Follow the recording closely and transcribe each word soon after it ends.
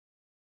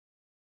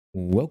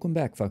Welcome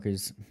back,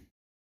 fuckers.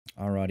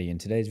 Alrighty, in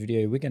today's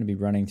video, we're going to be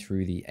running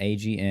through the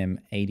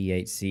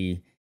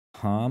AGM-88C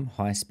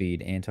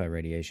high-speed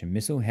anti-radiation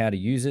missile, how to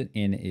use it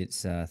in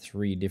its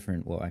three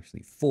different, well,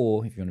 actually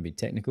four, if you want to be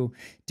technical,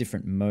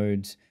 different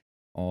modes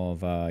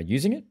of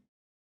using it.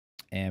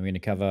 And we're going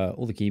to cover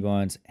all the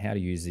keybinds, how to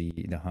use the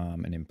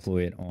harm and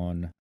employ it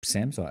on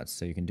SAM sites.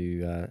 So you can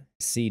do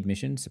seed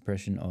mission,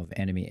 suppression of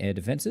enemy air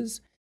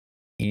defenses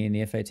in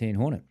the F-18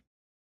 Hornet.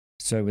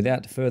 So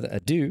without further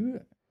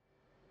ado,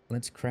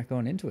 let's crack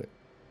on into it.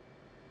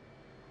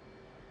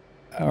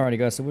 Alrighty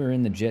guys, so we're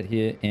in the jet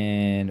here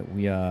and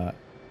we are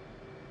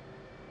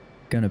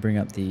going to bring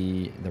up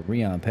the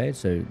rearm page.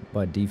 So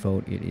by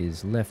default it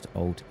is left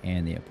alt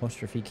and the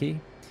apostrophe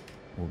key.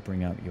 We'll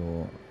bring up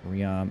your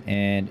rearm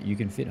and you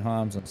can fit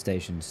harms on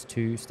stations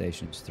 2,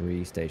 stations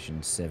 3,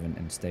 stations 7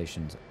 and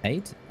stations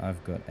 8.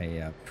 I've got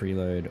a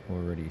preload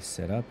already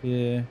set up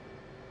here.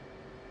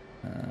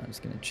 I'm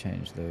just going to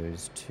change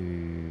those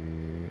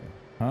to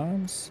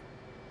harms.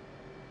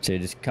 So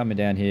you're just coming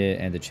down here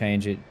and to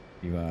change it,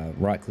 you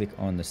right click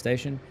on the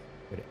station,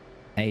 go to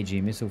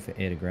AG missile for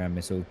air to ground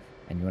missile,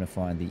 and you want to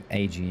find the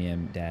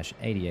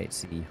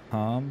AGM-88C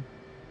harm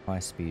high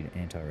speed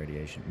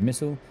anti-radiation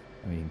missile,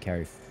 and we can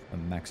carry a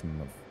maximum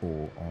of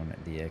 4 on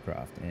the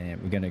aircraft. And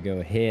we're going to go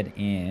ahead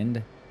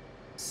and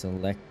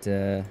select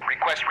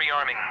request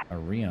rearming. a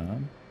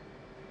rearm,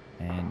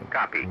 and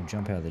Copy. We'll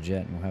jump out of the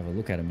jet and we'll have a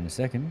look at them in a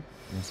second.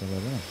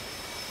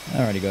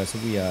 Alrighty guys, so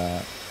we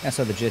are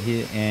outside the jet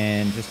here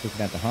and just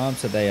looking at the harm.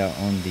 So they are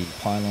on the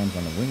pylons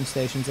on the wing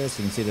stations there.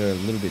 So you can see they're a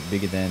little bit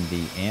bigger than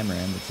the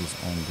AMRAAM, which is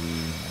on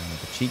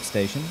the cheek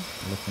station,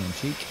 left-hand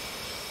cheek,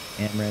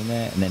 AMRAAM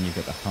there. And then you've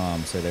got the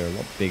harm, so they're a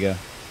lot bigger.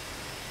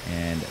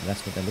 And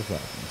that's what they look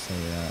like. So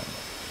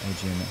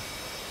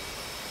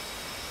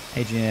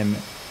AGM, I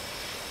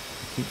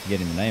keep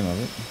forgetting the name of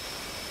it.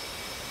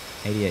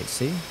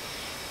 88C?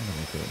 What do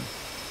they call it?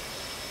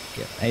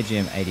 Yeah,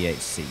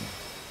 AGM-88C.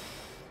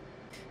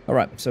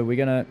 Alright, so we're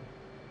going to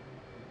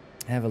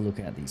have a look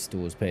at the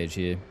stores page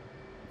here.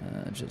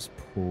 Just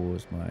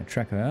pause my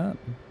tracker out.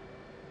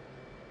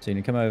 So you're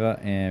going to come over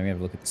and we have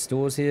a look at the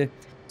stores here.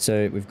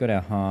 So we've got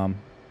our harm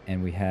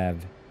and we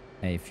have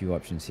a few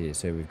options here.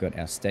 So we've got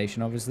our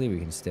station, obviously. We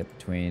can step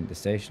between the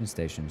stations,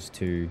 stations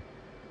 2,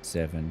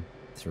 7,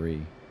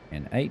 3,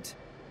 and 8.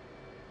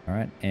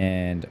 Alright,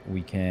 and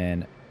we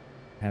can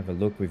have a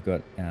look. We've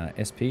got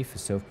SP for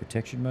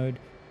self-protection mode,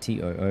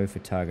 TOO for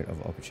target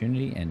of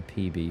opportunity, and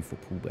PB for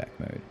pullback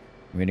mode.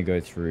 We're going to go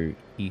through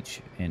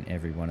each and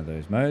every one of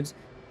those modes,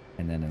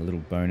 and then a little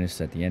bonus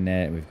at the end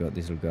there. We've got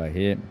this little guy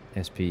here,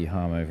 SP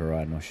harm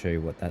override, and I'll show you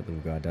what that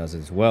little guy does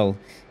as well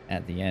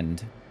at the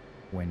end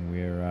when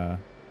we're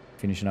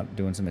finishing up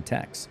doing some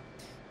attacks.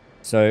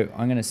 So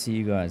I'm going to see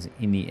you guys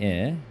in the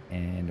air,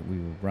 and we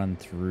will run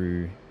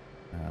through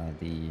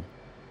the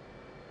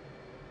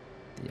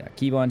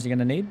keybinds you're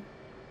going to need.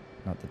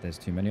 Not that there's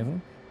too many of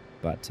them.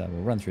 But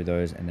we'll run through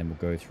those and then we'll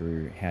go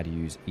through how to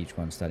use each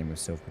one, starting with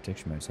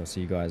self-protection mode. So I'll see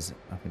you guys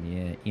up in the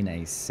air in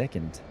a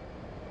second.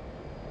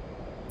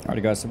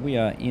 Alright guys, so we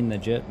are in the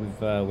jet.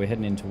 We're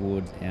heading in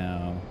towards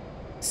our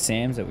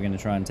SAMs that we're going to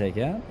try and take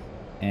out.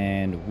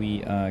 And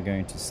we are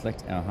going to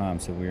select our harm.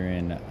 So we're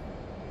in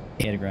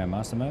air to ground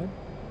master mode.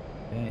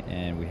 Okay,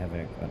 and we have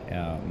got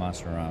our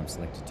master arm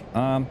selected to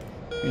arm.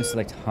 We're going to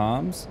select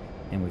harms,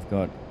 and we've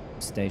got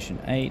station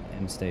 8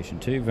 and station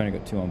 2. We've only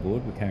got 2 on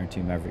board. We're carrying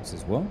 2 Mavericks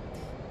as well.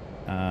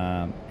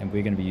 And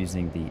we're going to be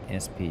using the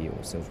SP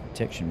or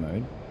self-protection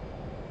mode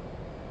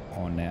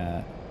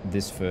on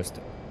this first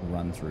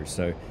run through.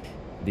 So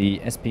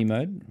the SP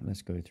mode,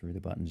 let's go through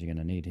the buttons you're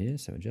going to need here.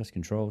 So adjust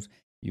controls,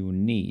 you will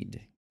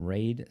need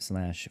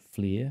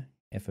RAID/FLIR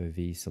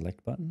FOV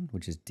select button,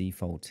 which is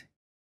default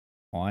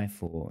I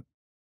for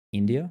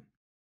India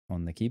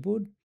on the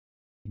keyboard.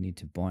 You need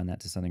to bind that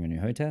to something on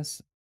your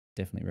HOTAS.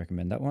 Definitely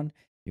recommend that one.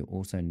 You'll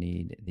also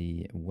need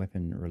the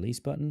weapon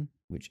release button,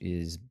 which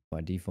is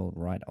by default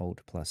right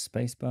alt plus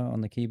spacebar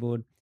on the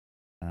keyboard.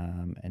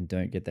 And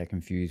don't get that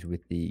confused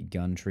with the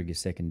gun trigger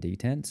second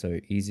detent. So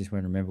easiest way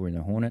to remember in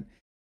the Hornet,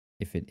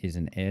 if it is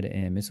an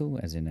air-to-air missile,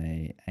 as in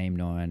a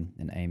AIM-9,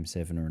 an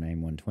AIM-7 or an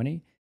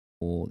AIM-120,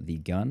 or the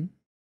gun,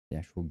 the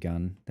actual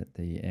gun that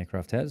the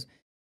aircraft has,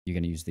 you're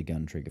going to use the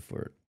gun trigger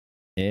for it.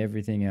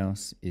 Everything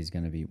else is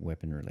going to be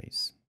weapon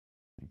release.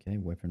 Okay,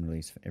 weapon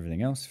release for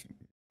everything else,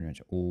 pretty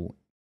much all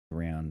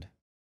ground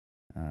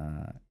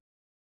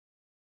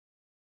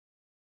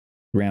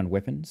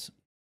weapons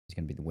is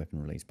going to be the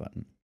weapon release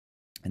button.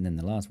 And then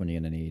the last one you're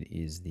going to need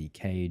is the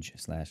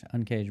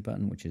cage/uncage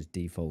button, which is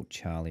default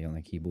Charlie on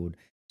the keyboard.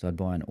 So I'd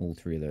bind all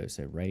 3 of those.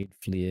 So RAID,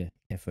 FLIR,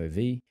 FOV.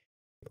 You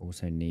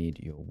also need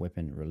your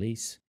weapon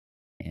release,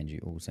 and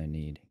you also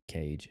need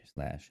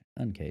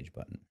cage/uncage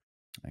button.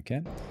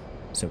 Okay,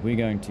 so we're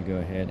going to go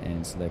ahead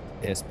and select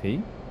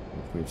SP,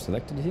 which we've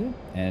selected here.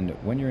 And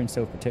when you're in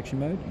self-protection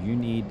mode, you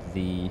need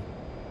the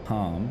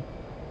harm.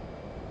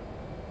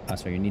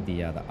 You need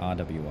the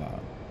RWR.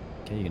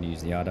 Okay, you're going to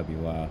use the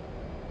RWR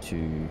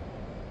to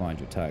find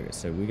your target.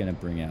 So we're going to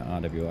bring our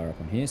RWR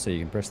up on here. So you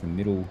can press the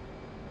middle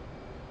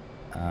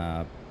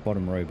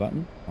bottom row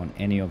button on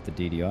any of the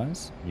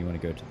DDIs. You want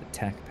to go to the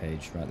TAC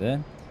page right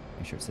there.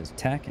 Make sure it says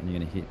TAC, and you're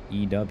going to hit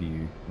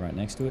EW right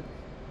next to it,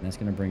 and that's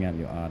going to bring up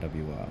your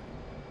RWR.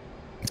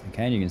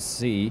 Okay, and you can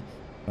see,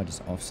 if I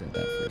just offset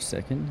that for a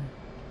second,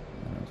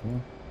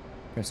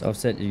 press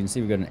offset, you can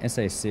see we've got an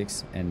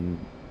SA6 and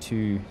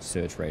 2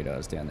 search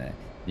radars down there.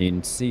 You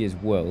can see as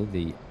well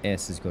the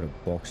S has got a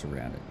box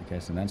around it. Okay,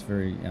 so that's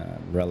very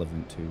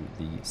relevant to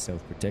the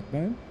self-protect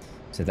mode.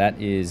 So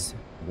that is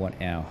what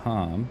our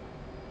harm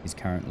is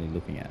currently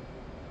looking at.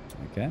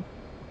 Okay,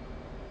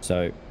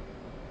 so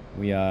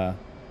we are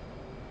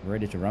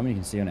ready to run. You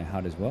can see on our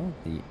HUD as well,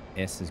 the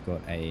S has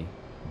got a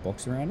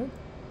box around it.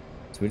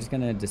 So we're just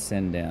going to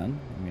descend down.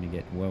 I'm going to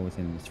get well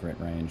within the threat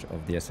range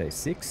of the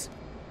SA6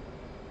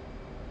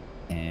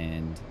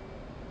 and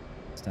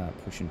start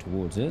pushing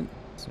towards it.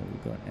 So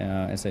we've got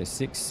our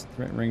SA6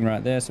 threat ring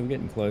right there, so we're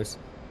getting close.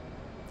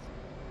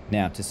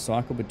 Now, to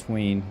cycle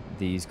between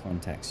these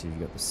contacts, you've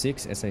got the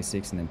 6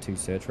 SA6 and then 2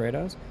 search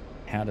radars.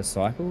 How to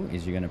cycle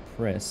is you're going to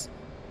press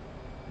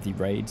the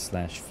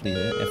raid/FLIR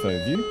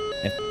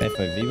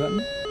FOV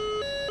button,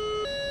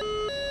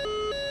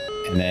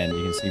 and then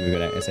you can see we've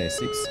got our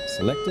SA6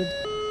 selected.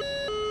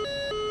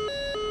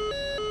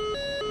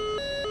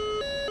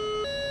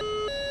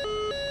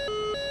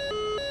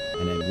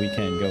 And then we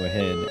can go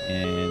ahead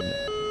and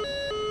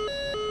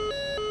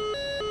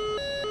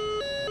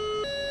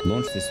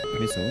launch this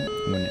missile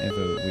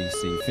whenever we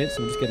see fit.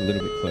 So we'll just get a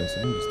little bit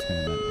closer. We'll just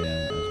turn that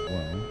down as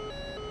well.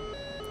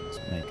 Let's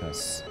make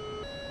us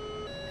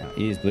our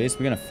ears bleed. So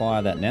we're going to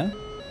fire that now.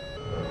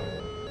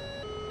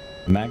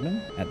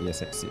 Magnum at the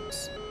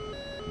SA6.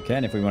 Okay,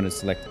 and if we want to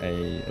select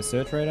a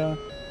search radar,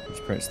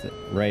 just press the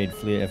raid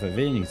FLIR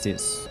FOV, and you can see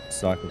it's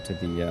cycled to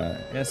the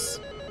S,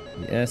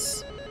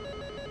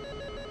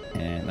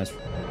 and let's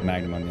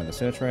Magnum on the other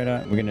search radar.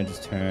 We're going to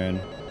just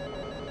turn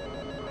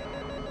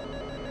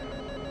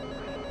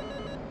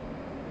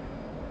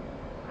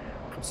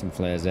some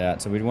flares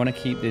out. So we want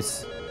to keep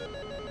this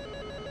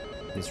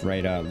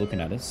radar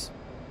looking at us.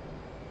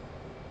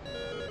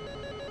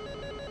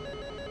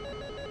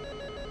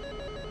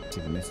 See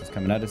the missiles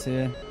coming at us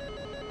here.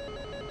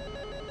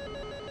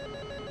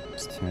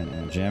 Let's turn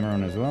our jammer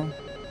on as well.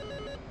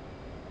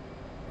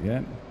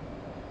 There we go.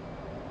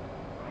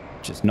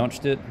 Just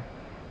notched it.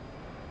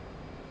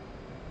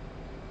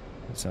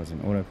 Ourselves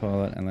in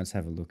autopilot, and let's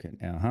have a look at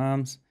our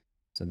harms.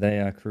 So they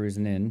are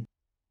cruising in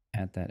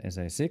at that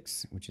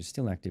SA6, which is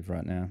still active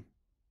right now.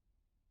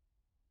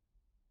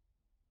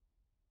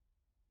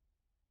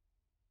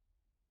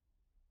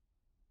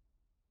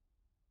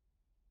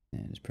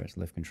 And just press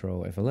left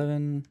control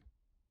F11.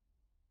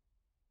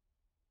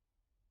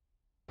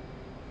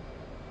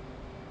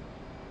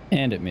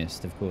 And it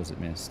missed, of course it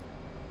missed.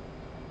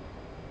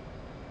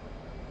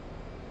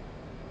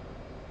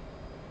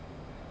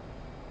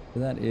 So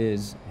that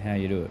is how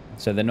you do it.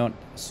 So they're not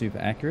super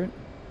accurate,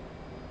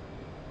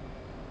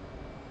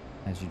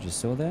 as you just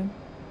saw there,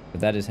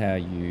 but that is how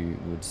you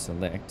would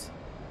select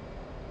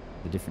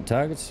the different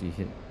targets. You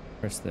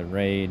press the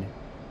raid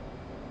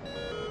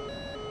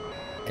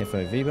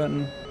FOV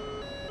button,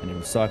 and it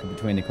will cycle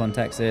between the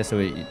contacts there.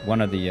 So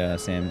one of the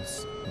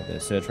SAMs, or the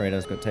search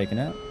radars, got taken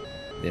out.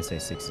 The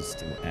SA6 is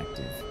still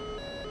active.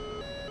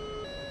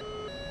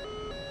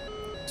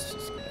 Let's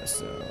just get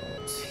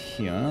ourselves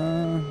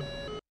here.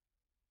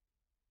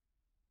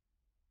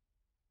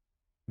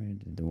 Where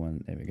did the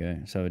one? There we go.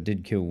 So it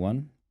did kill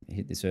one. It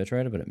hit the search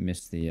radar, but it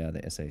missed the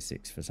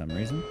SA6 for some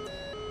reason.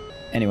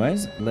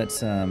 Anyways,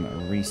 let's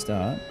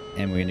restart,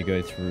 and we're going to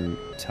go through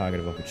target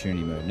of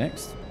opportunity mode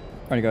next.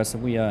 Alright guys, so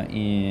we are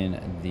in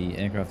the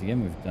aircraft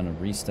again. We've done a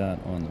restart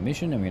on the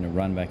mission, and we're going to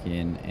run back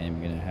in, and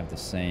we're going to have the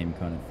same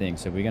kind of thing.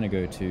 So we're going to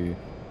go to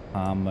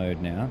harm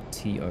mode now,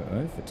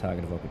 TOO for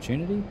target of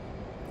opportunity.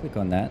 Click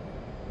on that,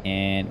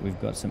 and we've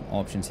got some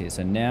options here.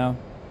 So now,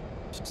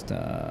 just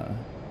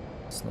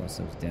slow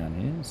ourselves down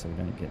here so we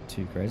don't get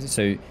too crazy.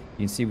 So you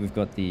can see we've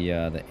got the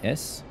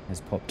S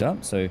has popped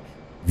up. So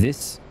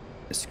this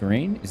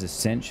screen is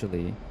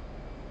essentially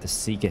the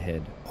seeker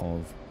head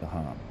of the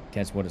harm.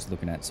 That's what it's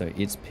looking at. So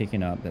it's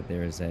picking up that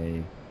there is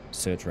a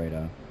search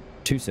radar,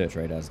 2 search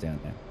radars down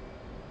there.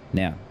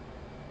 Now,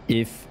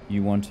 if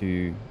you want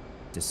to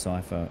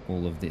decipher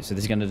all of this, so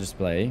this is going to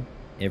display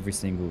every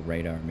single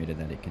radar emitter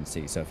that it can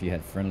see. So if you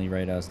had friendly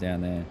radars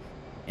down there,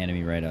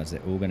 enemy radars,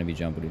 they're all going to be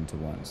jumbled into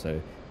one.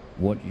 So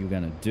what you're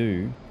going to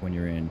do when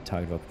you're in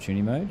target of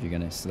opportunity mode, you're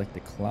going to select the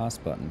class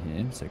button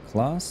here. So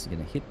class, you're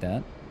going to hit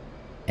that,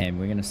 and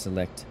we're going to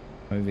select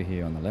over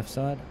here on the left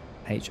side,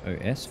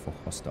 HOS for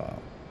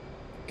hostile.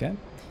 Okay,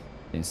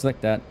 then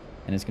select that,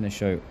 and it's going to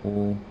show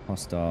all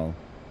hostile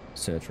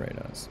search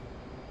radars.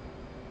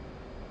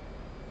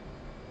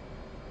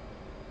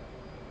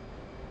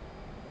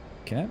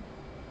 Okay,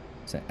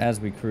 so as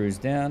we cruise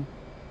down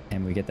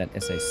and we get that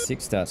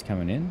SA6 starts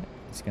coming in,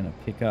 it's going to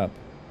pick up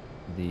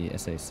the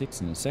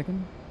SA6 in a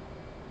second.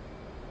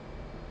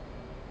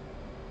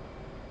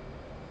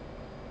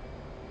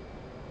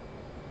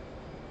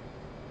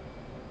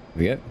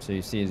 There we go. So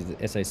you see the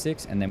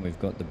SA6, and then we've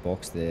got the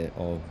box there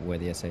of where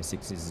the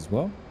SA6 is as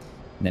well.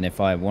 And then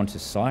if I want to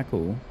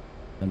cycle,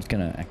 I'm just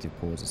going to active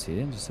pause this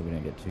here, just so we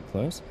don't get too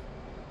close.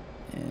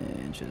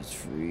 And just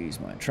freeze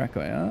my tracker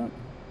out.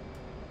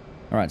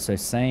 Alright, so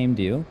same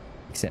deal,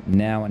 except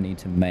now I need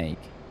to make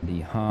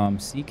the harm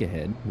seeker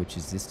head, which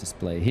is this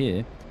display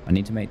here. I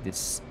need to make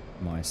this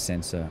my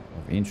sensor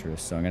of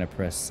interest. So I'm going to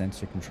press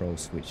sensor control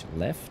switch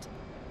left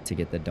to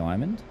get the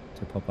diamond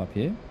to pop up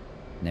here.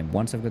 And then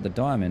once I've got the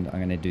diamond, I'm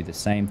going to do the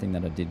same thing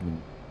that I did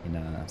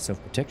in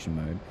self-protection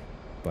mode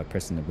by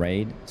pressing the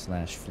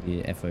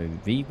raid/FLIR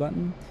FOV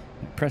button.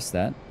 Press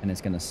that and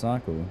it's going to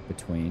cycle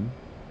between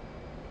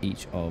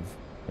each of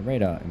the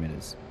radar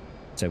emitters.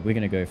 So we're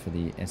going to go for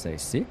the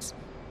SA6.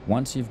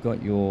 Once you've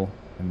got your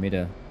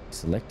emitter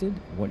selected,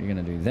 what you're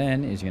going to do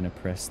then is you're going to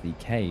press the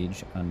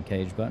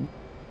uncage button,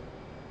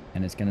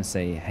 and it's going to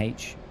say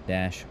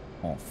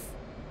H-off,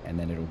 and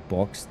then it'll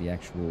box the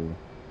actual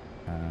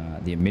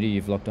the emitter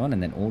you've locked on,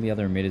 and then all the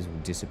other emitters will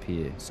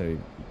disappear. So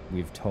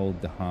we've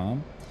told the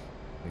harm,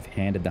 we've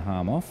handed the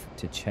harm off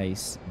to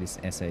chase this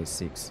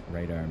SA6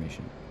 radar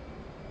emission.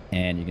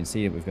 And you can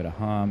see that we've got a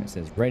harm. It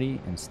says ready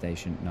and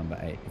station number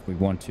 8. If we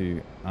want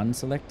to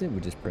unselect it,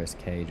 we just press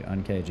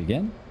uncage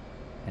again,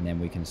 and then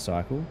we can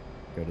cycle,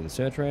 go to the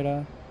search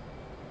radar,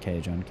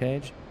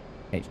 uncage,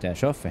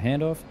 H-off for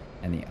handoff,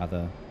 and the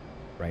other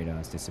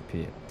radars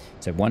disappear.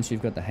 So once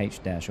you've got the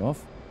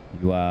H-off,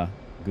 you are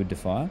good to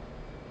fire.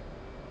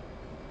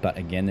 But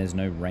again, there's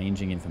no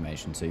ranging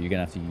information, so you're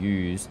going to have to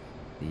use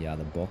the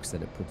box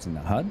that it puts in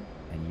the HUD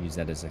and use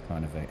that as a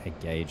kind of a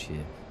gauge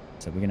here.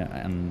 So we're going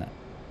to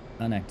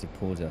unactive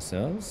pause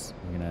ourselves.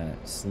 We're going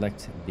to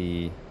select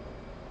the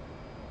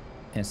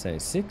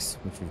SA6,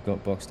 which we've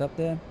got boxed up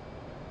there,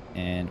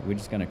 and we're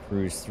just going to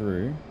cruise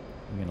through.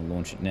 We're going to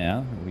launch it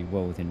now. It'll be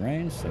well within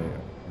range, so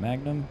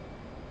Magnum.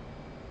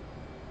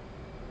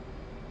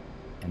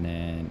 And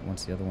then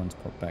once the other ones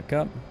pop back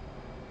up,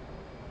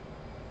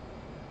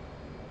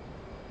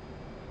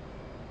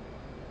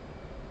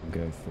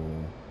 we'll go for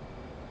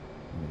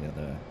the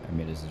other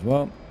emitters as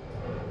well.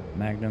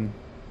 Magnum.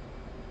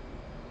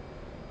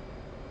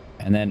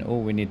 And then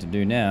all we need to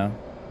do now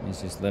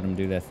is just let them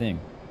do their thing.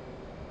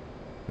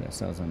 Put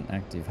ourselves on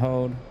active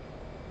hold.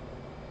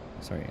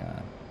 Sorry,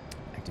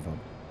 active hold.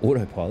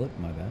 Autopilot,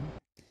 my bad.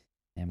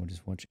 And we'll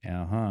just watch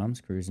our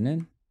harms cruising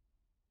in.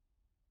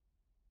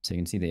 So you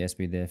can see the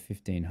airspeed there,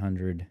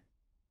 1500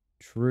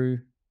 true.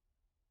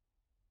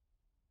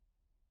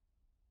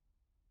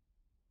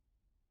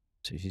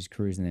 So she's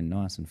cruising in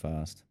nice and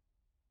fast.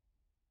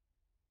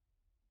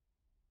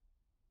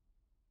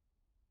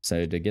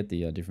 So to get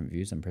the different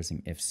views, I'm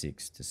pressing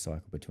F6 to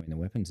cycle between the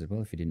weapons as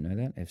well. If you didn't know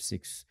that,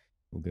 F6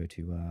 will go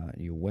to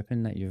your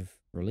weapon that you've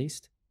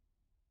released.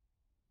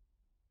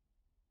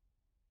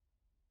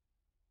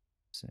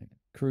 So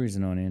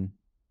cruising on in.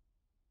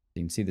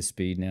 You can see the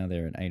speed now.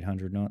 They're at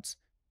 800 knots.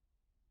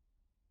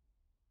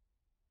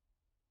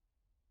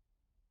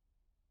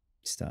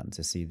 Starting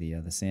to see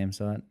the SAM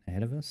site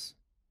ahead of us.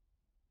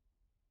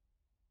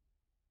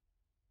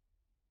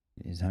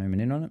 It is homing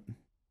in on it.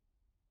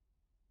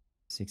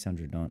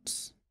 600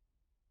 knots.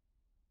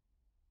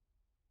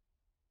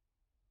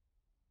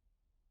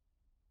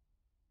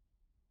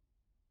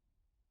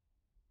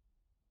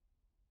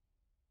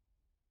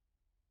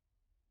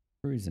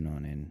 Cruising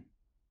on in.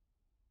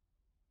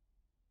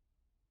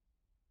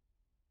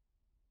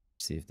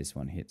 See if this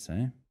one hits,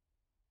 eh?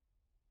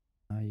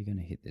 Are you going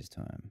to hit this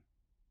time?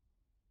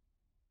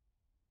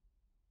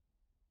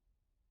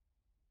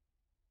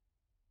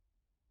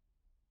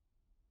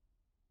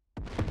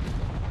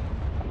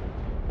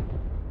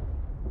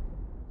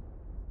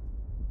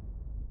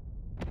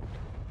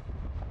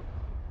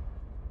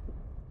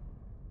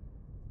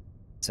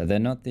 So they're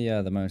not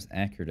the most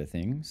accurate of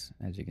things,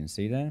 as you can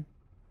see there,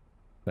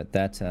 but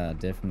that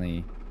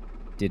definitely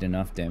did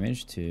enough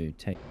damage to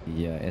take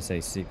the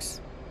SA6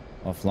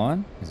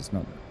 offline, because it's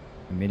not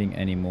emitting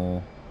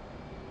anymore.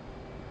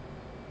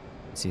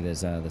 See,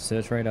 there's the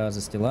search radars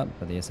are still up,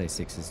 but the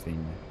SA6 has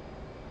been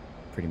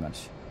pretty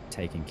much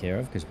taken care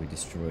of because we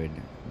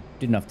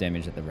did enough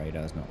damage that the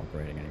radar's not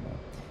operating anymore.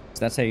 So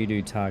that's how you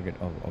do target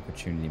of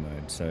opportunity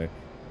mode. So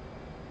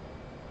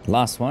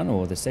last one,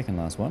 or the second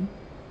last one,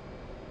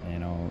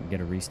 and I'll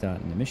get a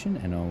restart in the mission,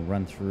 and I'll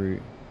run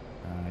through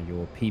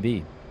your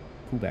PB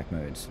pullback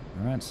modes.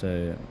 All right,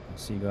 so I'll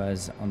see you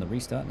guys on the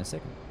restart in a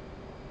second.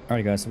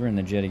 Alright guys, so we're in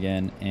the jet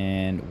again,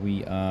 and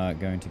we are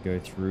going to go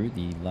through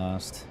the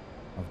last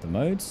of the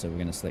modes. So we're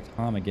going to select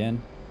harm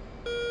again,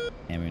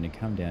 and we're going to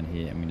come down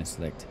here and we're going to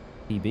select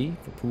PB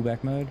for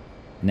pullback mode.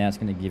 Now it's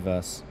going to give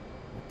us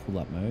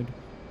pull-up mode.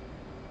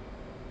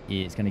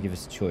 It's going to give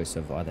us a choice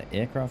of either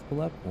aircraft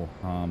pull-up or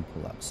harm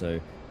pull-up. So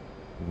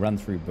we'll run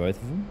through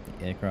both of them,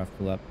 the aircraft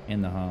pull-up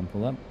and the harm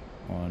pull-up,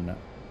 on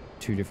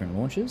 2 different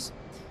launches.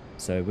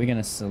 So we're going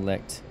to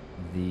select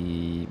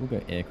we'll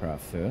go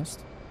aircraft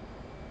first.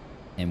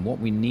 And what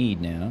we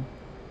need now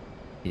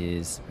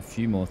is a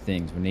few more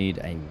things. We need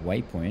a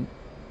waypoint.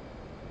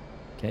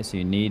 Okay, so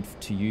you need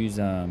to use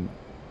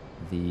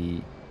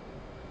the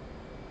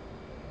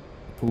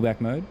pullback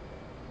mode.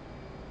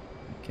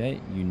 Okay,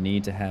 you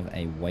need to have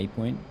a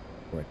waypoint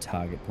or a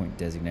target point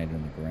designated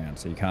on the ground.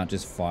 So you can't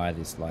just fire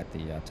this like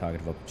the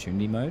target of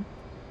opportunity mode.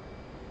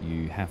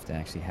 You have to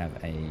actually have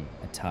a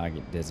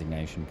target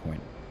designation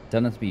point.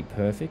 Doesn't have to be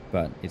perfect,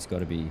 but it's got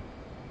to be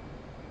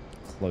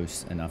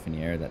close enough in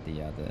the area that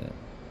the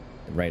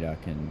radar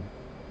can,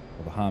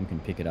 or the harm can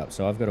pick it up.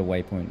 So I've got a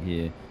waypoint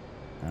here.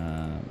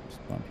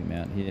 Just bump him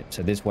out here.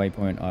 So this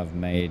waypoint I've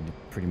made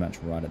pretty much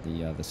right at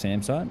the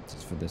SAM site,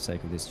 just for the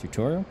sake of this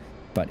tutorial.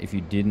 But if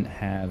you didn't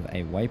have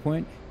a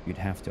waypoint, you'd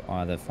have to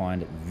either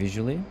find it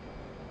visually.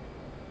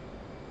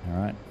 All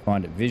right,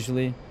 find it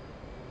visually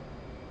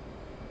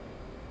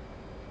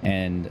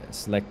and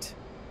select.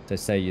 So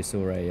say you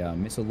saw a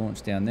missile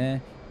launch down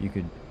there, you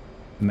could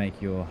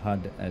make your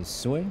HUD as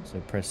soy. So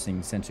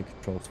pressing sensor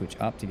control switch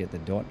up to get the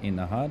dot in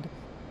the HUD,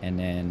 and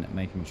then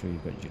making sure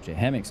you've got your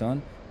hammocks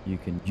on. You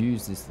can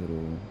use this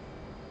little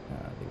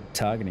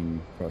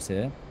targeting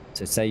crosshair.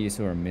 So say you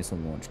saw a missile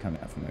launch come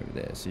out from over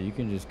there. So you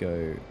can just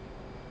go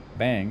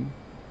bang,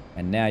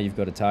 and now you've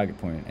got a target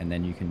point, and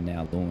then you can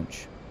now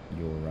launch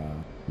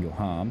your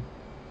harm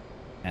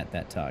at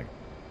that target.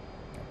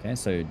 Okay,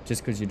 so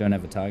just because you don't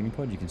have a targeting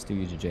pod, you can still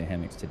use your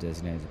J-hammocks to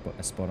designate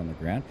a spot on the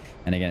ground.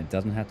 And again, it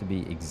doesn't have to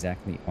be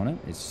exactly on it.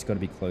 It's just got to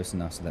be close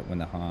enough so that when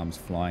the harm's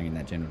flying in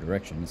that general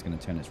direction, it's going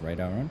to turn its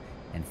radar on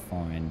and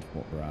find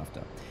what we're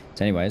after.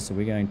 So anyway, so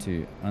we're going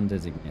to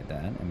undesignate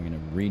that, and we're going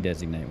to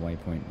redesignate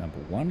waypoint number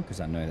 1, because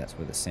I know that's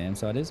where the SAM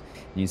site is.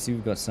 And you see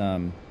we've got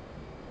some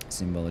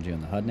symbology on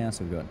the HUD now.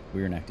 So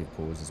we're in active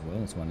pause as well.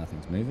 That's why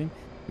nothing's moving.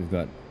 We've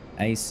got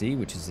AC,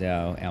 which is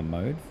our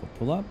mode for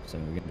pull-up. So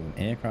we're going to do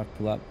an aircraft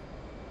pull-up.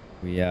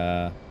 We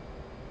have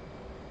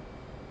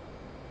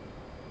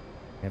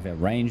our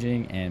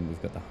ranging, and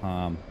we've got the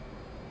harm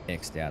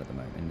X'd out at the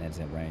moment, and that's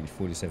our range,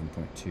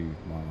 47.2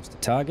 miles to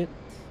target.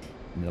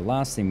 And the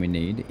last thing we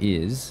need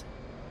is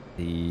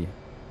the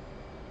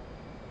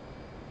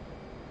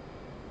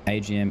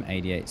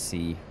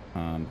AGM-88C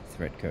harm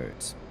threat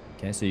codes.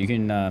 Okay, so you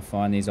can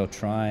find these. I'll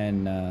try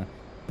and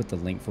put the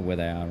link for where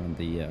they are on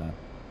the, if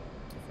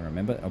I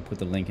remember, I'll put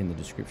the link in the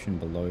description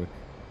below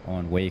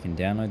on where you can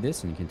download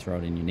this, and you can throw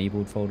it in your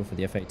kneeboard folder for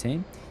the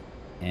F-18.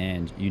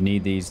 And you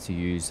need these to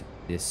use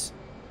this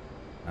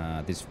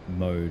this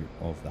mode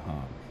of the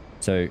harm.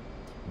 So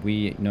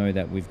we know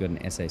that we've got an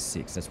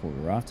SA6, that's what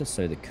we're after.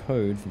 So the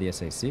code for the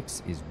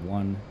SA6 is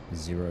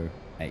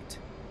 108.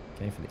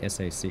 Okay, for the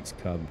SA6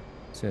 Cub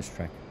search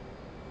track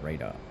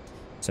radar.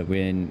 So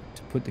when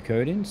to put the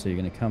code in, so you're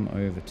going to come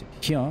over to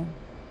here, and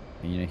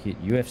you're going to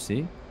hit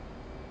UFC.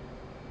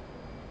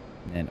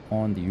 And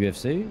on the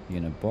UFC,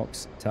 you're going to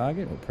box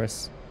target or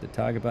press the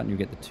target button. You'll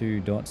get the 2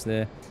 dots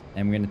there,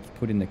 and we're going to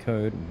put in the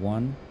code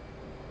 108.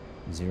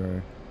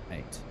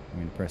 I'm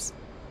going to press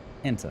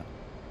enter.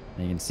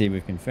 And you can see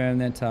we've confirmed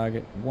that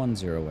target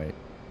 108.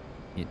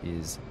 It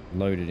is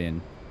loaded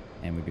in,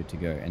 and we're good to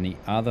go. And the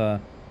other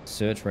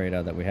search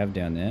radar that we have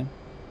down there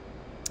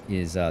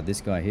is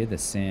this guy here, the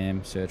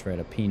SAM search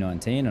radar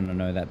P19, and I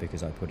know that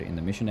because I put it in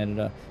the mission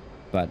editor.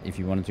 But if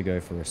you wanted to go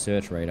for a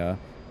search radar,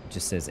 it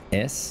just says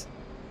S.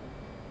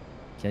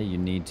 Okay, you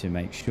need to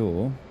make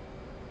sure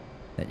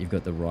that you've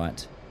got the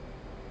right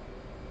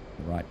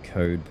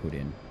code put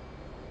in.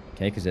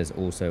 Okay, because there's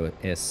also a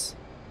S,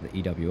 the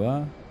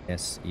EWR,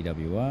 S,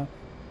 EWR.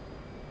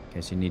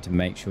 Okay, so you need to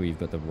make sure you've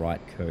got the right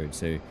code.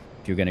 So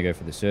if you're going to go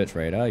for the search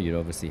radar, you'd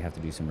obviously have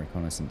to do some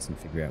reconnaissance and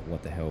figure out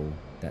what the hell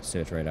that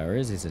search radar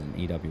is. Is it an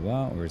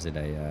EWR, or is it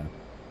a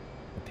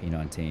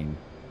P19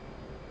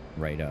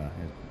 radar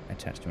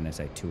attached to an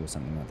SA2 or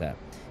something like that?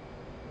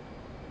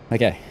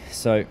 Okay,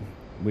 so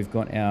we've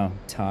got our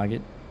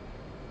target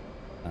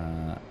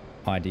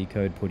ID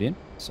code put in.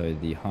 So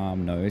the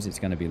harm knows it's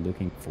going to be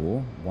looking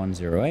for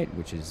 108,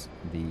 which is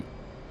the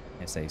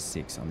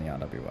SA6 on the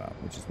RWR,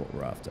 which is what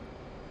we're after.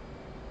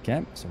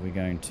 Okay, so we're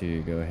going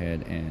to go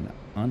ahead and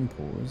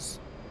unpause.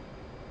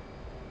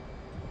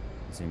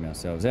 Zoom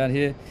ourselves out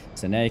here.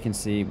 So now you can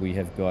see we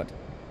have got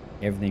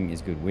everything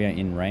is good. We are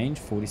in range,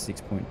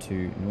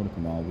 46.2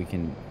 nautical mile. We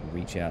can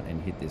reach out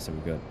and hit this. So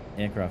we've got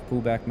aircraft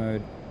pullback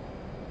mode,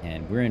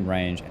 and we're in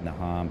range, and the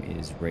harm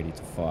is ready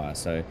to fire.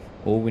 So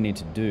all we need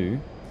to do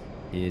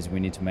is we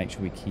need to make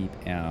sure we keep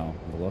our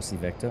velocity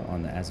vector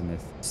on the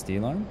azimuth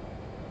steer line.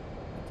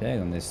 Okay,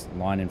 on this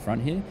line in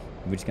front here.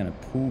 We're just going to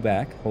pull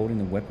back, holding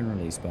the weapon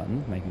release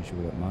button, making sure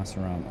we've got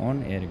master arm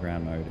on, air to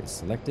ground mode is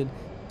selected.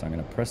 So I'm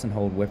going to press and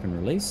hold weapon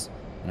release,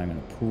 and I'm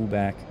going to pull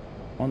back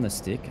on the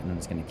stick, and I'm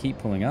just going to keep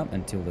pulling up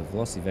until the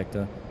velocity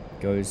vector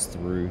goes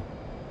through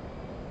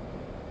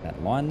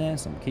that line there.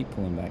 So I'm keep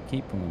pulling back,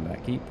 keep pulling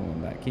back, keep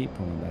pulling back, keep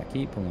pulling back,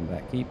 keep pulling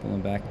back, keep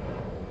pulling back,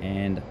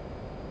 and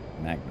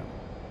magnum.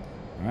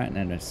 All right,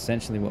 and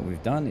essentially what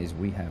we've done is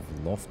we have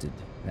lofted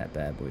that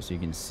bad boy. So you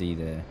can see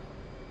there,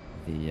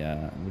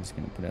 we're just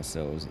going to put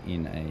ourselves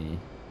in a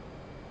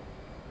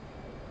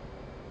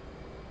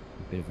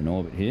bit of an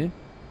orbit here.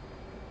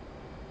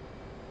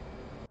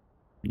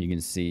 You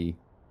can see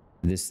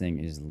this thing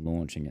is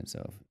launching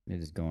itself. It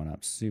is going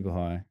up super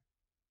high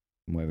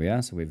from where we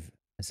are. So we've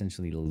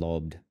essentially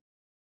lobbed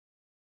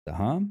the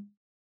harm,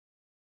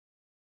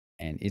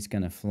 and it's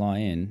going to fly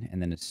in, and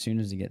then as soon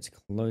as it gets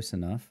close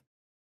enough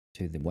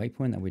to the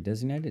waypoint that we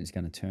designated, it's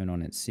going to turn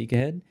on its seeker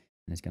head, and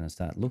it's going to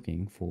start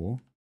looking for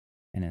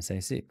an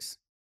SA6.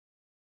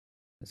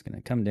 It's going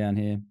to come down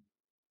here.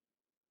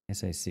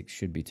 SA6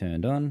 should be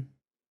turned on.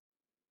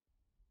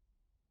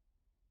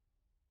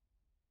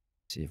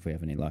 See if we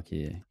have any luck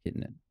here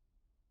hitting it.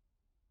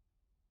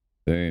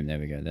 Boom, there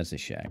we go. That's a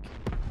shack.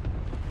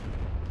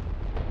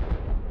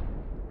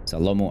 It's a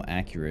lot more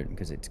accurate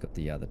because it's got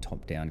the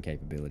top-down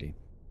capability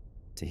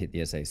to hit the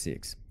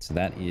SA6. So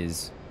that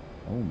is,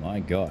 oh my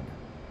god.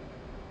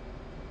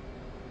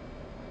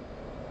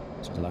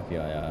 Just lucky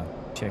I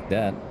checked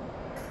that.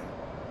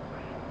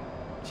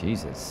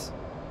 Jesus.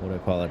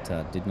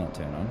 Autopilot did not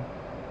turn on.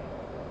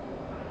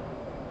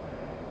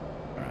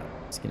 Alright,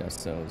 let's get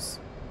ourselves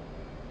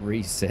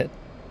reset.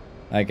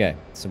 Okay,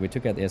 so we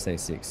took out the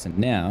SA6. So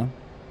now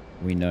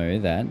we know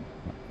that,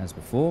 as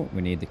before,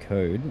 we need the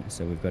code.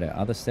 So we've got our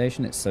other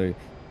station. It's so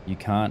you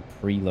can't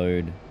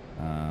preload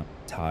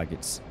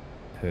targets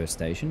per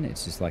station.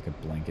 It's just like a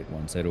blanket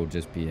one. So it'll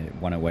just be a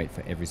 108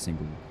 for every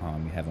single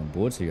harm you have on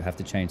board. So you have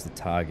to change the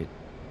target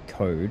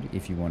code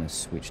if you want to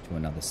switch to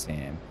another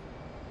SAM.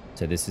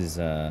 So this is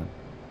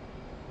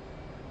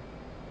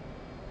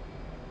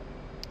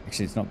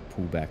actually, it's not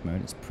pullback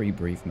mode, it's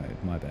pre-brief mode.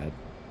 My bad.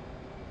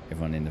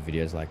 Everyone in the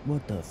video is like,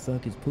 what the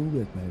fuck is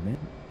pullback mode, man?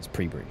 It's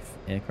pre-brief.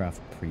 Aircraft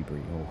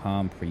pre-brief, or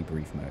harm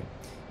pre-brief mode.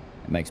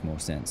 It makes more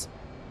sense.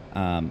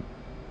 So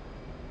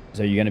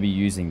you're going to be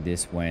using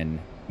this when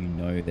you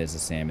know there's a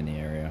SAM in the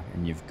area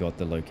and you've got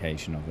the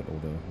location of it, or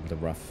the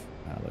rough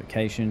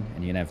location,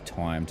 and you're going to have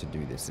time to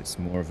do this. It's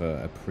more of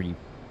a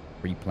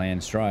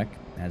pre-planned strike,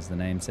 as the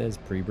name says,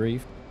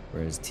 pre-brief,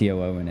 whereas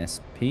TOO and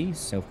SP,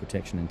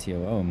 self-protection and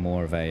TOO, are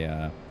more of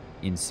a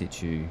in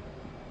situ.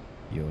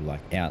 You're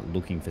like out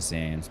looking for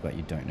SAMs, but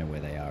you don't know where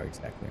they are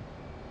exactly.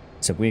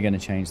 So we're going to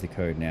change the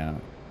code now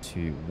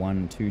to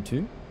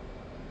 122.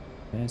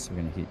 Okay, so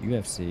we're going to hit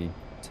UFC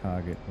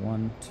target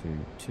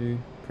 122,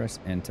 press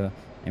enter.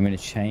 I'm going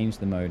to change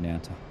the mode now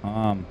to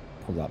harm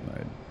pull-up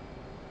mode.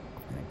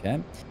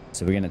 Okay,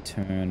 so we're going to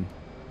turn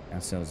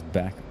ourselves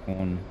back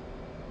on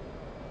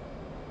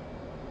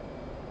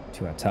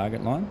to our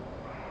target line.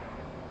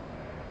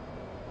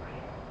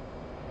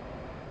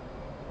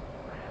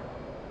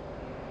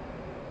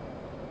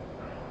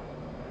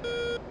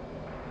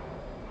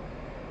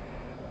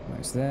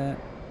 Where's that?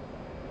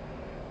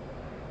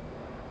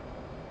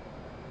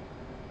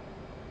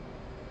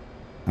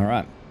 All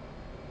right.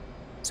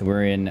 So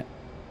we're in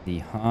the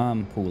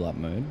harm pull-up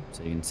mode.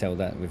 So you can tell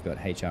that we've got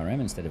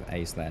HRM instead of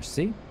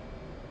A/C.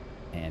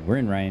 And we're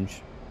in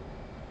range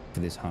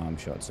for this harm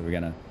shot. So we're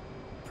going to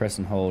press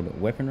and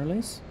hold weapon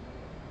release.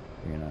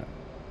 We're going to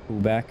pull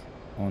back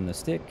on the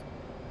stick.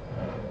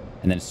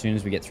 And then as soon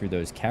as we get through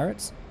those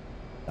carrots,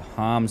 the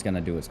harm's going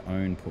to do its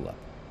own pull-up.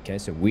 Okay,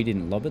 so we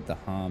didn't lob it. The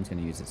harm's going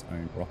to use its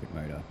own rocket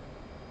motor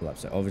pull-up.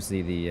 So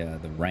obviously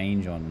the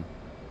range on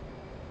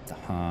the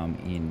harm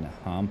in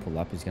harm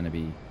pull-up is going to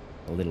be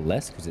a little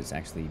less because it's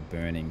actually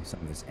burning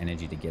some of its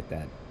energy to get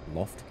that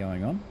loft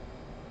going on.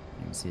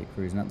 You can see it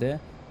cruising up there.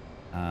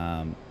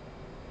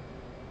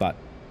 But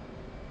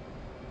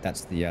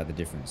that's the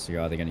difference. So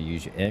you're either going to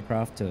use your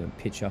aircraft to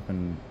pitch up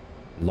and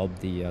lob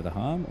the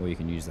harm, or you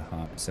can use the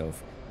harm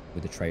itself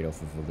with the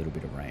trade-off of a little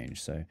bit of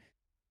range. So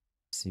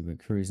see, we're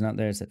cruising up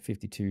there. It's at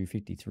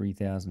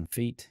 53,000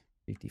 feet,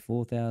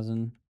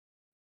 54,000.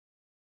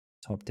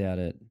 Topped out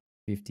at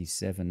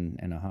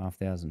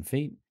 57,500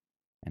 feet.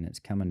 And it's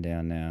coming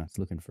down now. It's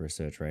looking for a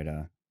search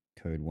radar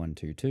code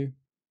 122.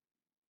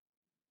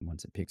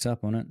 Once it picks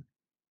up on it,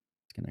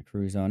 it's going to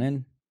cruise on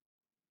in.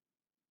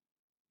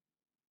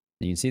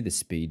 You can see the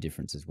speed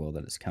difference as well,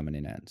 that it's coming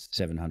in at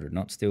 700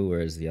 knots still,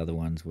 whereas the other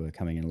ones were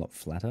coming in a lot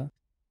flatter.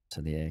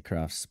 So the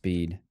aircraft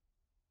speed,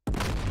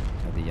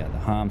 the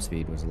harm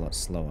speed was a lot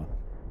slower.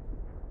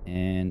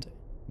 And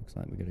looks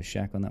like we got a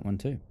shack on that one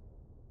too.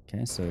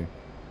 Okay, so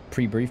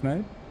pre-brief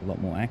mode, a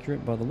lot more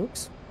accurate by the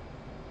looks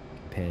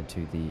compared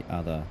to the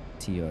other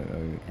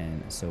TOO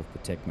and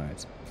self-protect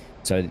modes.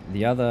 So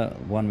the other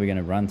one we're going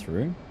to run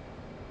through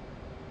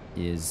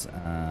is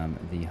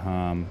the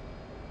harm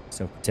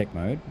self-protect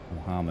mode,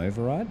 or harm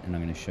override, and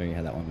I'm going to show you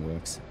how that one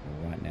works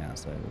right now.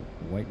 So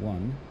wait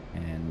one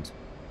and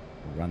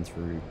we'll run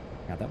through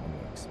how that one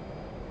works.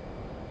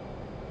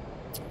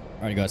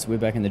 Alright guys, so we're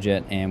back in the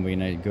jet and we're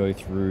going to go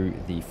through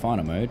the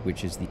final mode,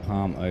 which is the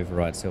harm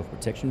override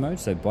self-protection mode.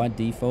 So by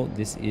default,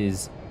 this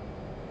is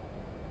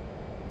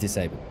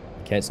disabled.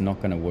 Okay, it's not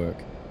going to work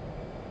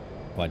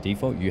by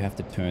default. You have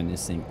to turn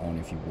this thing on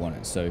if you want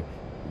it. So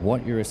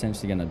what you're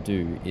essentially going to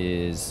do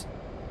is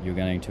you're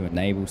going to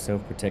enable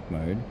self-protect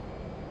mode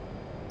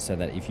so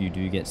that if you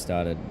do get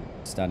starting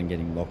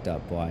getting locked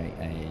up by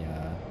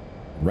a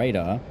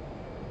radar,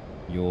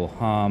 your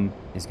harm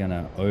is going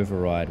to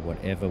override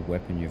whatever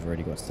weapon you've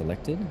already got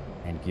selected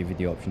and give you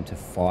the option to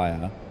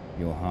fire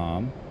your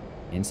harm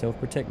in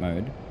self-protect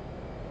mode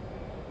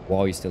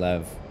while you still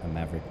have a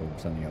Maverick or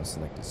something else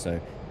selected. So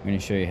I'm going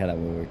to show you how that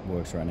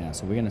works right now.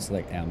 So we're going to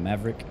select our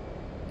Maverick.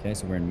 Okay,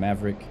 so we're in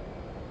Maverick,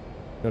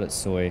 got it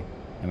soy,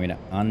 and we're going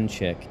to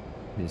uncheck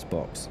this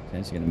box.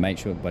 Okay, so you're going to make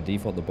sure by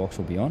default the box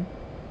will be on.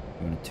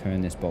 You want to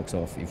turn this box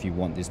off if you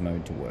want this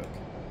mode to work.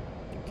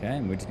 Okay,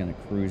 and we're just going to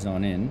cruise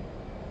on in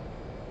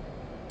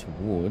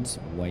towards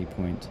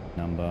waypoint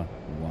number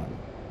 1.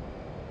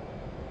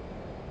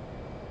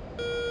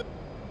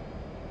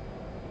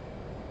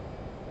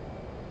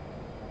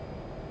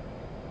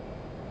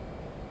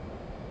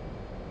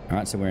 All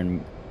right, so we're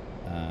in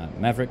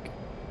Maverick,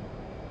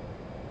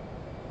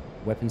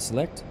 weapon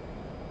select,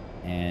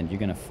 and you're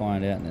going to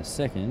find out in a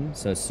second.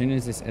 So as soon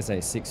as this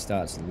SA6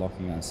 starts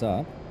locking us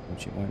up,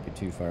 which it won't be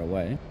too far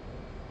away,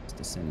 just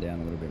descend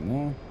down a little bit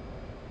more,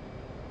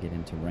 get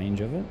into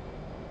range of it.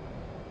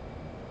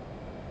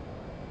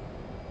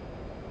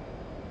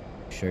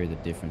 Show you the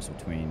difference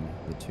between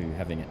the two,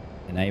 having it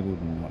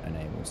enabled and not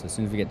enabled. So as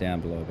soon as we get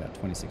down below about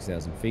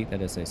 26,000 feet, that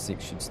SA6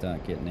 should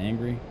start getting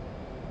angry.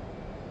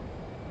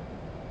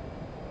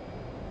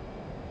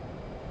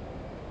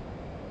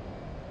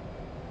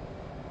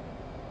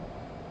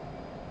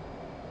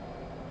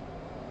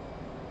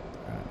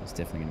 It's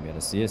definitely going to be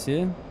able to see us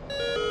here.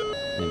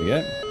 There we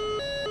go.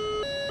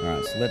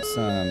 Alright, so let's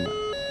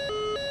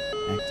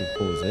active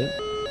pause it.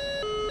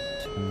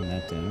 Turn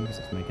that down because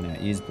it's making our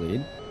ears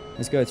bleed.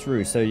 Let's go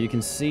through. So you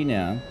can see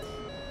now,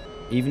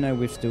 even though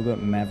we've still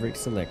got Maverick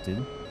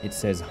selected, it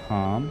says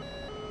harm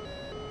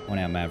on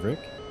our Maverick.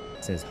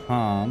 It says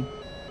harm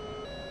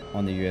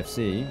on the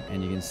UFC,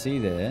 and you can see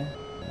there,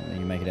 I don't think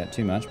you make it out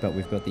too much, but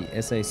we've got the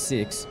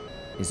SA6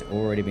 is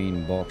already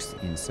being boxed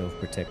in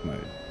self-protect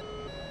mode.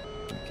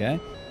 Okay,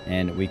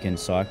 and we can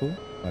cycle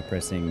by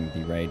pressing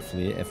the raid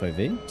FLIR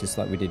FOV, just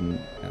like we did in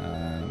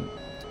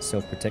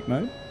self-protect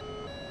mode.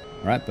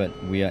 All right, but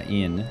we are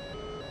in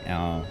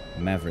our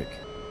Maverick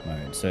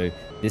mode. So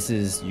this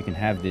is, you can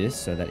have this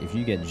so that if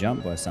you get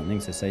jumped by something,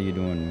 so say you're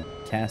doing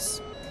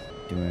CAS,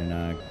 doing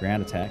a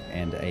ground attack,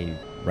 and a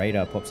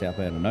radar pops out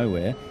of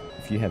nowhere,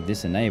 if you have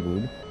this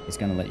enabled, it's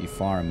going to let you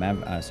fire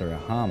a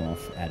harm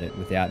off at it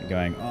without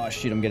going, oh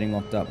shit, I'm getting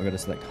locked up, I've got to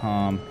select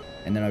harm,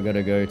 and then I've got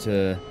to go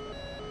to,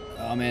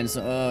 oh man,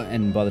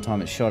 and by the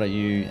time it's shot at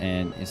you,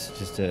 and it's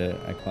just a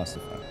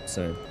clusterfuck.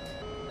 So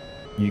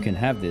you can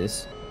have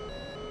this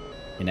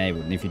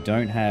enabled, and if you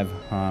don't have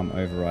harm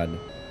override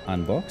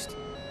unboxed,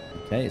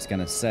 okay, it's going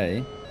to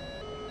say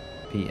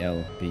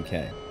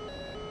PLBK,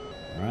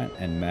 all right,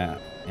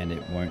 and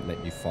it won't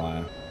let you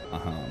fire a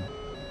harm.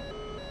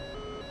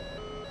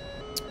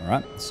 All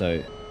right,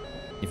 so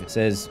if it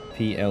says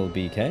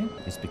PLBK,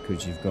 it's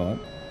because you've got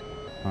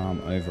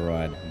harm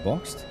override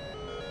boxed.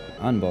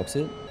 Unbox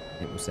it,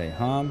 it will say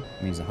harm,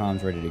 means the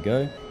harm's ready to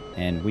go,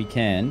 and we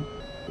can,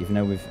 even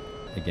though we've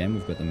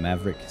got the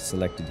Maverick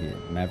selected here.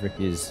 Maverick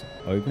is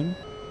open.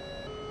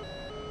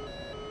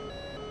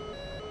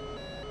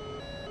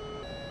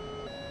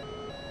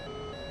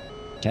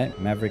 Okay,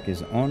 Maverick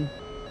is on.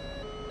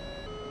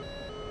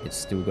 It's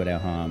still got our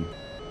harm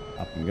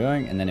up and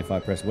going, and then if I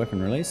press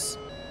weapon release,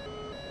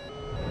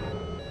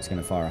 it's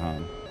going to fire a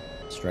harm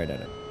straight at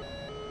it.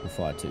 We'll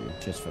fire two,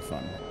 just for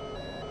fun.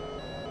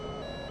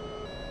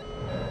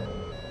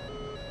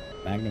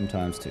 Magnum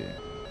times 2.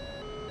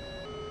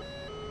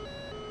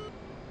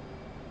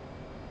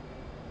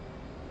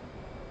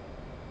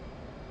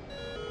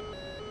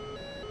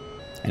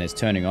 And it's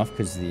turning off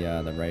because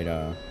the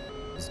radar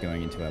is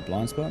going into our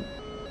blind spot.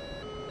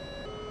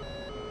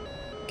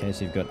 Okay,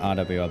 so you've got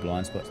RWR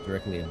blind spots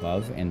directly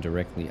above and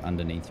directly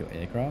underneath your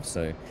aircraft.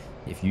 So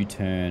if you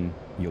turn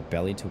your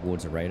belly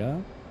towards a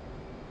radar,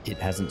 it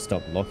hasn't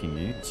stopped locking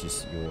you. It's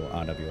just your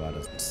RWR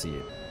doesn't see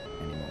it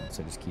anymore.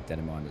 So just keep that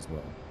in mind as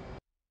well.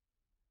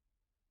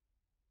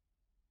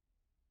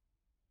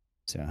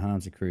 So our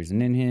harms are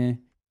cruising in here.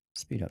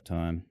 Speed up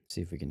time.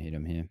 See if we can hit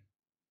them here.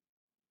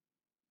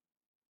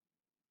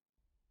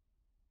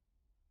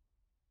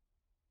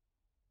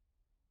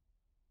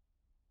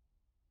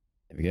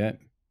 There we go.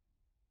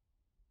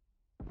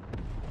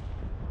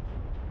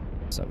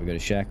 So we got a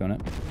shack on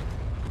it.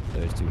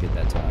 Those two hit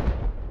that time.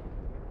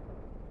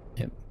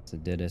 Yep, it's a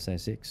dead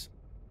SA6.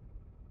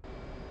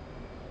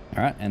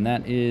 Alright, and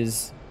that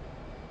is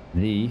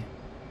the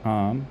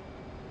harm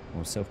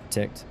or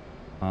self-protect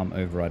harm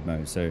override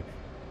mode. So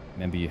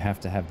remember, you have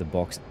to have the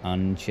box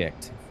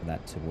unchecked for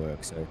that to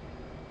work. So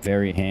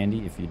very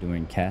handy if you're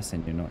doing CAS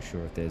and you're not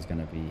sure if there's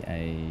going to be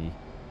a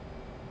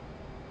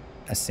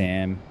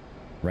SAM,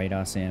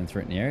 radar SAM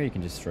threat in the area. You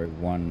can just throw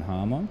one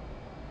harm on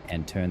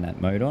and turn that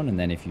mode on, and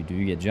then if you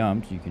do get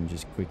jumped, you can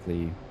just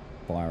quickly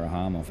fire a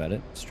harm off at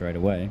it straight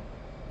away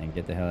and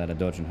get the hell out of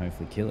dodge and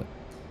hopefully kill it.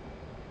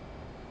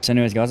 So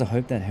anyways guys, I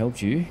hope that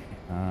helped you,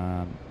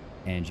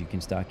 and you can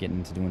start getting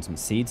into doing some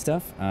seed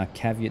stuff.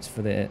 Caveats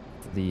for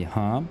the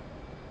harm: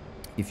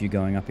 if you're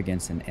going up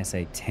against an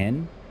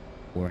SA-10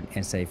 or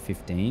an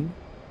SA-15,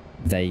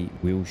 they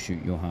will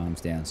shoot your harms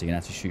down, so you're gonna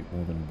have to shoot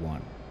more than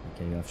one.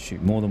 Okay, you have to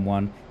shoot more than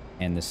one,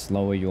 and the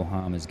slower your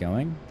harm is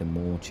going, the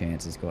more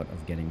chance it's got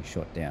of getting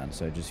shot down.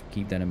 So just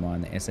keep that in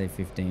mind. The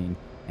SA-15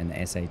 and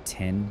the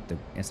SA-10, the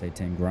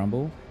SA-10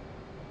 Grumble,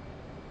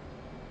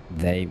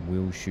 they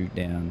will shoot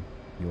down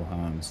your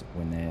harms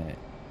when they're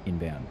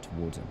inbound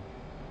towards them.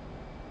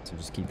 So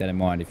just keep that in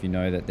mind. If you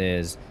know that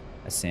there's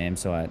a SAM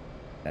site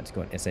that's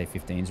got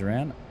SA-15s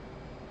around,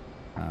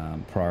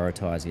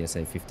 prioritize the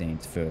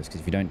SA-15s first,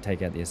 because if you don't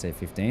take out the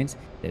SA-15s,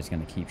 they're just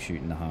going to keep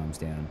shooting the harms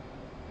down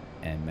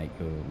and make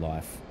your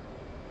life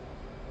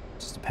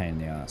just a pain in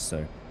the ass.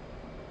 So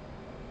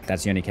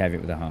that's the only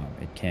caveat with the harm.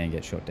 It can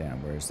get shot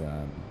down, whereas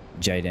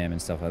JDAM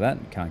and stuff like that,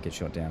 you can't get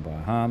shot down by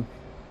a harm.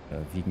 So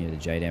if you can get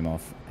a JDAM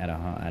off at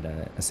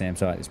a SAM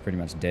site, it's pretty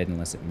much dead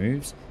unless it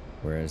moves,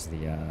 whereas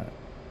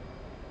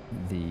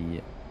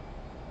the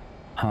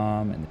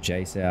harm and the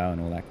JSOW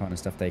and all that kind of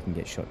stuff, they can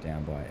get shot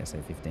down by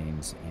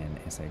SA-15s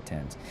and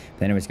SA-10s.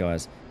 But anyways,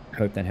 guys,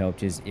 hope that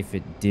helped you. If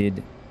it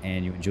did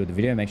and you enjoyed the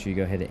video, make sure you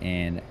go ahead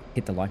and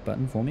hit the like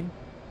button for me.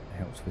 It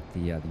helps with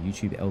the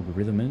YouTube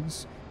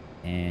algorithms.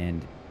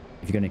 And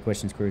if you've got any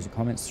questions, queries, or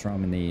comments, throw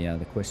them in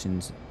the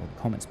questions or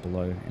the comments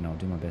below, and I'll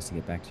do my best to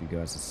get back to you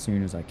guys as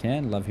soon as I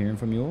can. Love hearing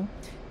from you all.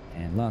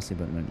 And lastly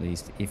but not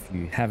least, if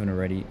you haven't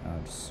already,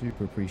 I'd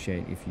super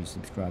appreciate if you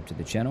subscribe to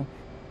the channel.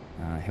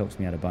 Helps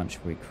me out a bunch.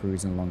 We're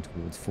cruising along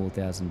towards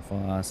 4,000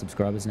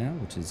 subscribers now,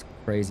 which is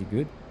crazy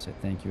good. So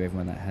thank you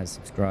everyone that has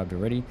subscribed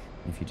already.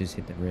 If you just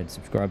hit the red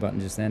subscribe button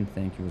just then,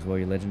 thank you as well,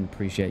 you legend.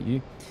 Appreciate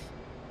you.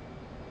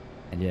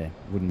 And yeah,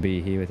 wouldn't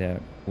be here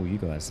without all you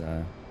guys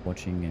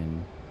watching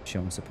and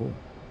showing support.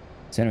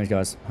 So anyways,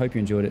 guys, hope you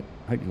enjoyed it.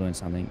 Hope you learned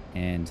something,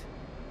 and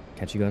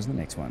catch you guys in the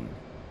next one.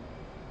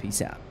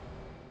 Peace out.